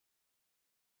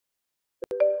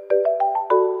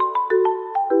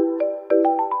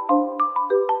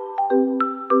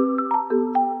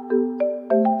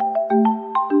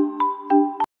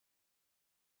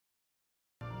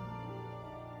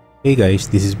Hey guys,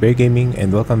 this is Bear Gaming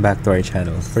and welcome back to our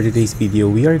channel. For today's video,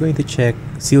 we are going to check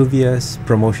Sylvia's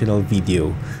promotional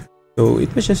video. So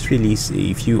it was just released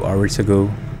a few hours ago.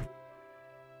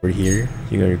 Over here,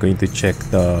 you are going to check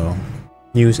the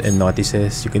news and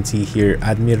notices. You can see here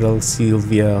Admiral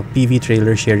Sylvia PV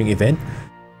trailer sharing event.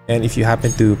 And if you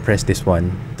happen to press this one,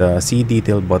 the see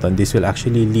detail button, this will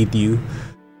actually lead you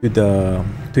to the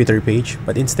Twitter page.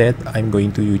 But instead, I'm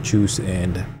going to choose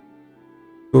and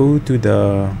go to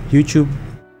the YouTube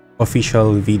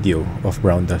official video of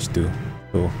Brown Dust 2.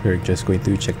 So we're just going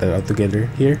to check that out together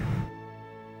here.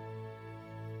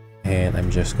 And I'm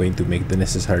just going to make the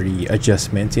necessary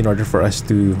adjustments in order for us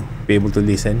to be able to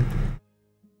listen.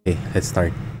 Okay, let's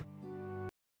start.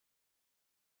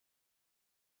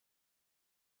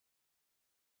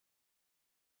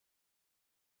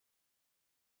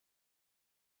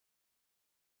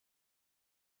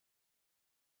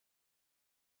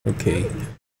 Okay,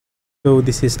 so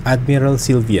this is Admiral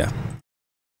Sylvia.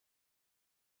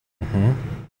 You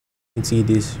can see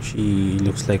this, she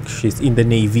looks like she's in the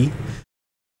Navy.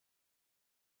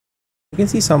 You can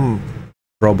see some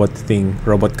robot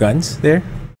guns there.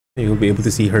 You'll be able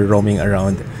to see her roaming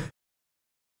around.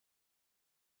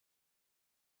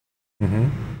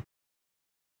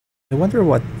 I wonder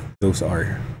what those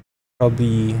are.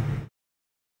 Probably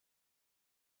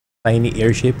tiny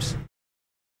airships.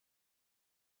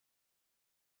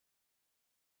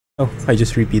 Oh, I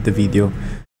just repeat the video.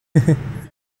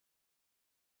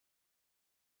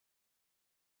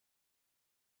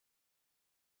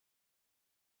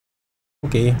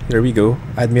 Okay, here we go.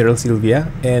 Admiral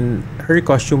Sylvia, and her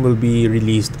costume will be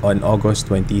released on August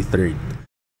 23rd.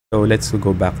 So let's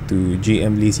go back to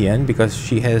GM Lisianne because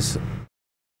she has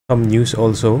some news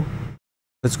also.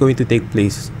 That's going to take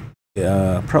place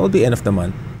probably end of the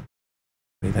month.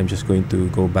 Wait, I'm just going to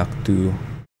go back to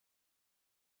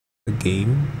the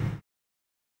game.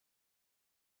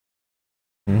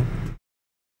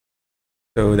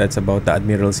 So that's about the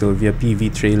Admiral Sylvia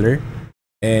PV trailer.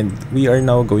 And we are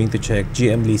now going to check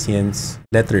GM Lisianne's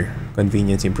letter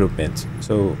convenience improvements.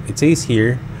 So it says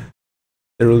here,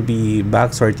 there will be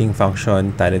back sorting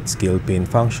function, talent skill pin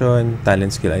function,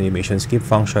 talent skill animation skip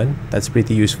function. That's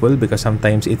pretty useful because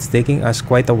sometimes it's taking us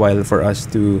quite a while for us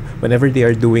to, whenever they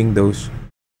are doing those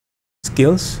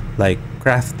skills like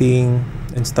crafting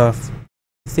and stuff,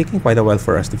 it's taking quite a while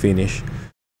for us to finish.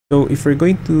 So if we're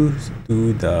going to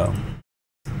do the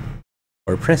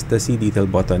or press the see detail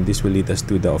button, this will lead us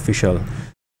to the official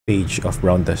page of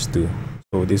Brown Dust 2.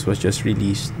 So this was just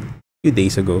released a few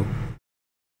days ago.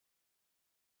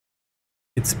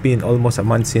 It's been almost a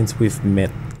month since we've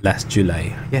met last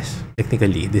July. Yes,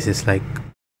 technically this is like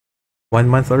 1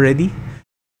 month already,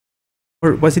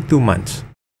 or was it 2 months?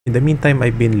 In the meantime,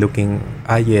 I've been looking.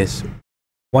 Yes,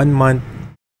 1 month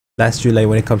last July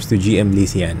when it comes to GM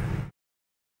Lisianne.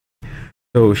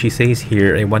 So she says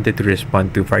here, I wanted to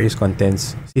respond to various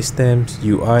contents, systems,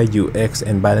 UI, UX,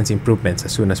 and balance improvements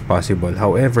as soon as possible.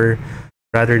 However,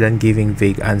 rather than giving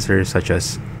vague answers such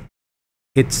as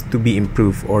it's to be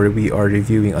improved or we are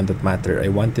reviewing on that matter, I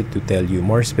wanted to tell you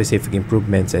more specific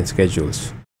improvements and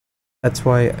schedules. That's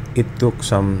why it took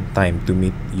some time to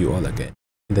meet you all again.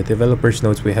 In the developer's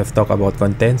notes, we have talked about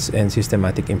contents and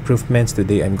systematic improvements.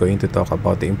 Today, I'm going to talk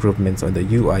about the improvements on the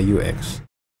UI UX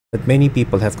that many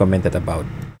people have commented about.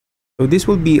 So this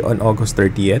will be on August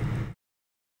 30th,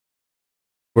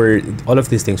 where all of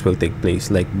these things will take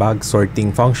place, like bag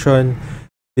sorting function.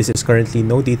 This is currently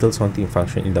no detailed sorting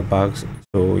function in the bags,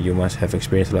 so you must have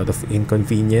experienced a lot of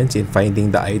inconvenience in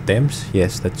finding the items.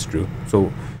 Yes, that's true.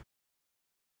 So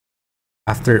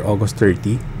after August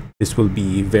 30, this will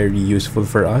be very useful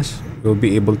for us. We'll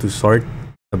be able to sort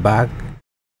the bag.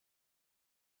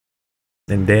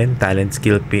 And then talent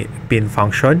skill pin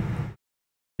function.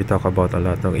 We talk about a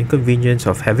lot of inconvenience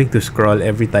of having to scroll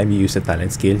every time you use a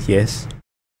talent skill. Yes.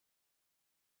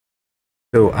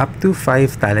 So up to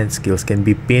 5 talent skills can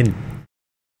be pinned.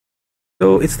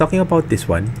 So it's talking about this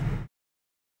one.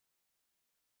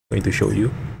 I'm going to show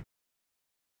you.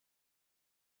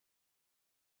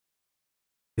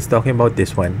 It's talking about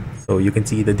this one. So you can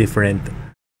see the different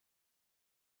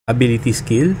ability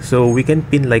skill. So we can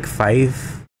pin like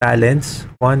 5 talents.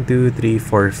 1, 2, 3,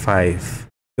 4, 5.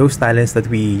 Those talents that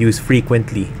we use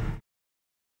frequently.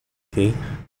 Okay.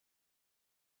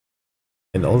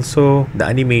 And also the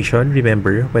animation.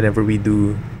 Remember, whenever we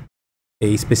do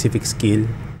a specific skill,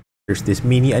 there's this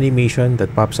mini animation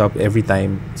that pops up every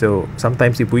time. So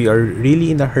sometimes if we are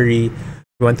really in a hurry,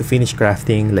 we want to finish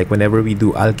crafting, like whenever we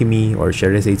do alchemy or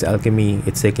Sherazade's alchemy,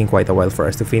 it's taking quite a while for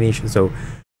us to finish. So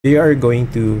they are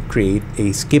going to create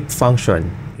a skip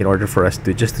function in order for us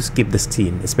to just to skip the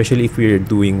scene, especially if we're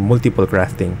doing multiple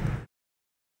crafting.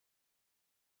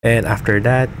 And after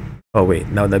that, oh wait,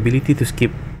 now the ability to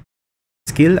skip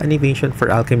skill animation for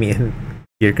alchemy and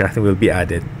gear crafting will be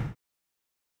added.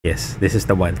 Yes, this is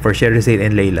the one. For Sherazade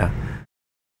and Layla,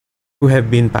 who have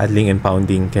been paddling and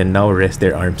pounding, can now rest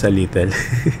their arms a little.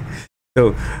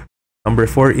 So, number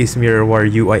 4 is Mirror War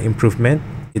UI improvement.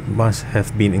 It must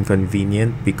have been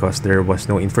inconvenient because there was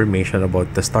no information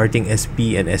about the starting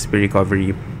SP and SP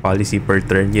recovery policy per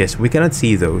turn. Yes, we cannot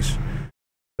see those.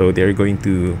 So they're going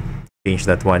to change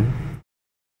that one.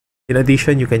 In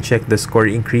addition, you can check the score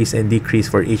increase and decrease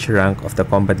for each rank of the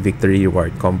combat victory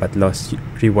reward, combat loss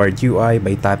reward UI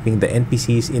by tapping the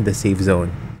NPCs in the safe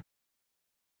zone.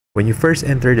 When you first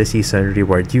enter the season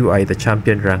reward UI, the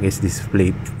champion rank is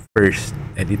displayed first,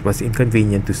 and it was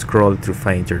inconvenient to scroll to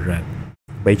find your rank.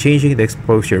 By changing the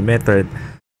exposure method,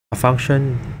 a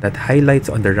function that highlights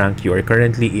on the rank you are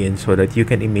currently in so that you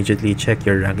can immediately check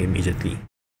your rank immediately.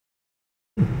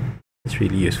 It's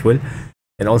really useful.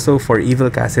 And also for Evil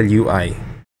Castle UI,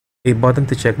 a button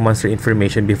to check monster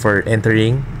information before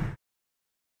entering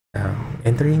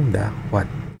the what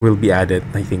will be added.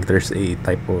 I think there's a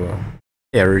typo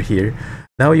error here.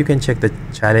 Now you can check the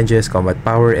challenges, combat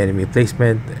power, enemy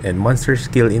placement, and monster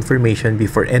skill information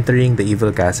before entering the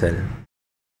Evil Castle.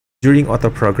 During auto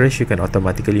progress, you can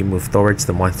automatically move towards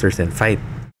the monsters and fight.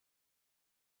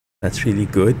 That's really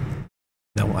good.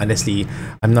 Now, honestly,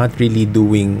 I'm not really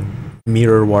doing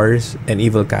Mirror Wars and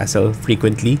Evil Castle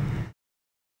frequently.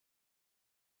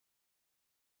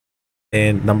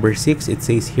 And number 6, it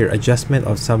says here adjustment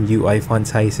of some UI font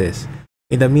sizes.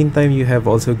 In the meantime, you have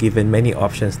also given many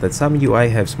options that some UI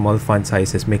have small font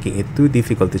sizes, making it too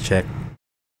difficult to check.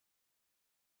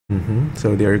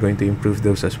 So they are going to improve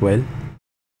those as well.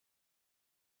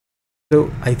 So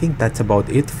I think that's about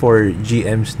it for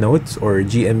GM's notes or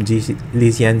GMG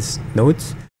Lisianne's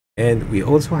notes. And we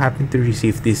also happen to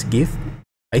receive this gift.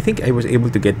 I think I was able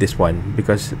to get this one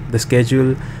because the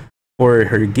schedule for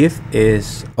her gift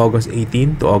is August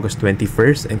 18 to August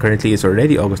 21st, and currently it's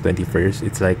already August 21st.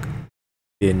 It's like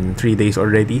in 3 days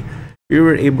already. We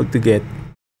were able to get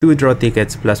 2 draw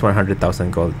tickets plus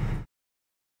 100,000 gold.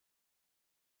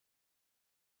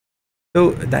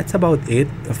 So that's about it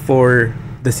for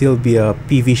the Sylvia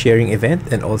PV sharing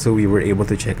event, and also we were able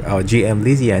to check out GM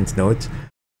Lisianne's notes.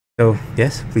 So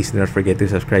yes, please do not forget to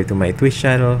subscribe to my Twitch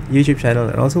channel, YouTube channel,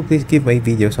 and also please give my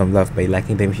videos some love by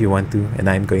liking them if you want to, and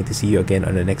I'm going to see you again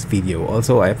on the next video.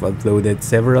 Also, I've uploaded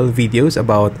several videos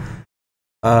about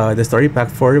the story pack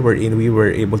 4 wherein we were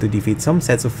able to defeat some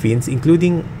sets of fiends,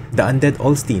 including the Undead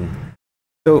Olstein.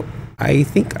 So I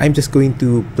think I'm just going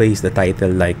to place the title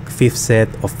like 5th set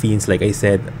of fiends. Like I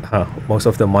said, most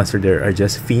of the monsters there are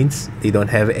just fiends. They don't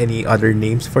have any other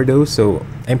names for those. So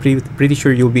I'm pretty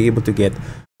sure you'll be able to get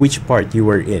which part you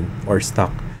were in or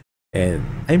stuck. And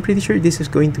I'm pretty sure this is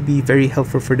going to be very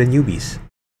helpful for the newbies.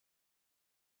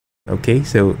 Okay,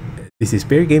 so this is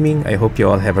Bear Gaming. I hope you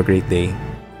all have a great day.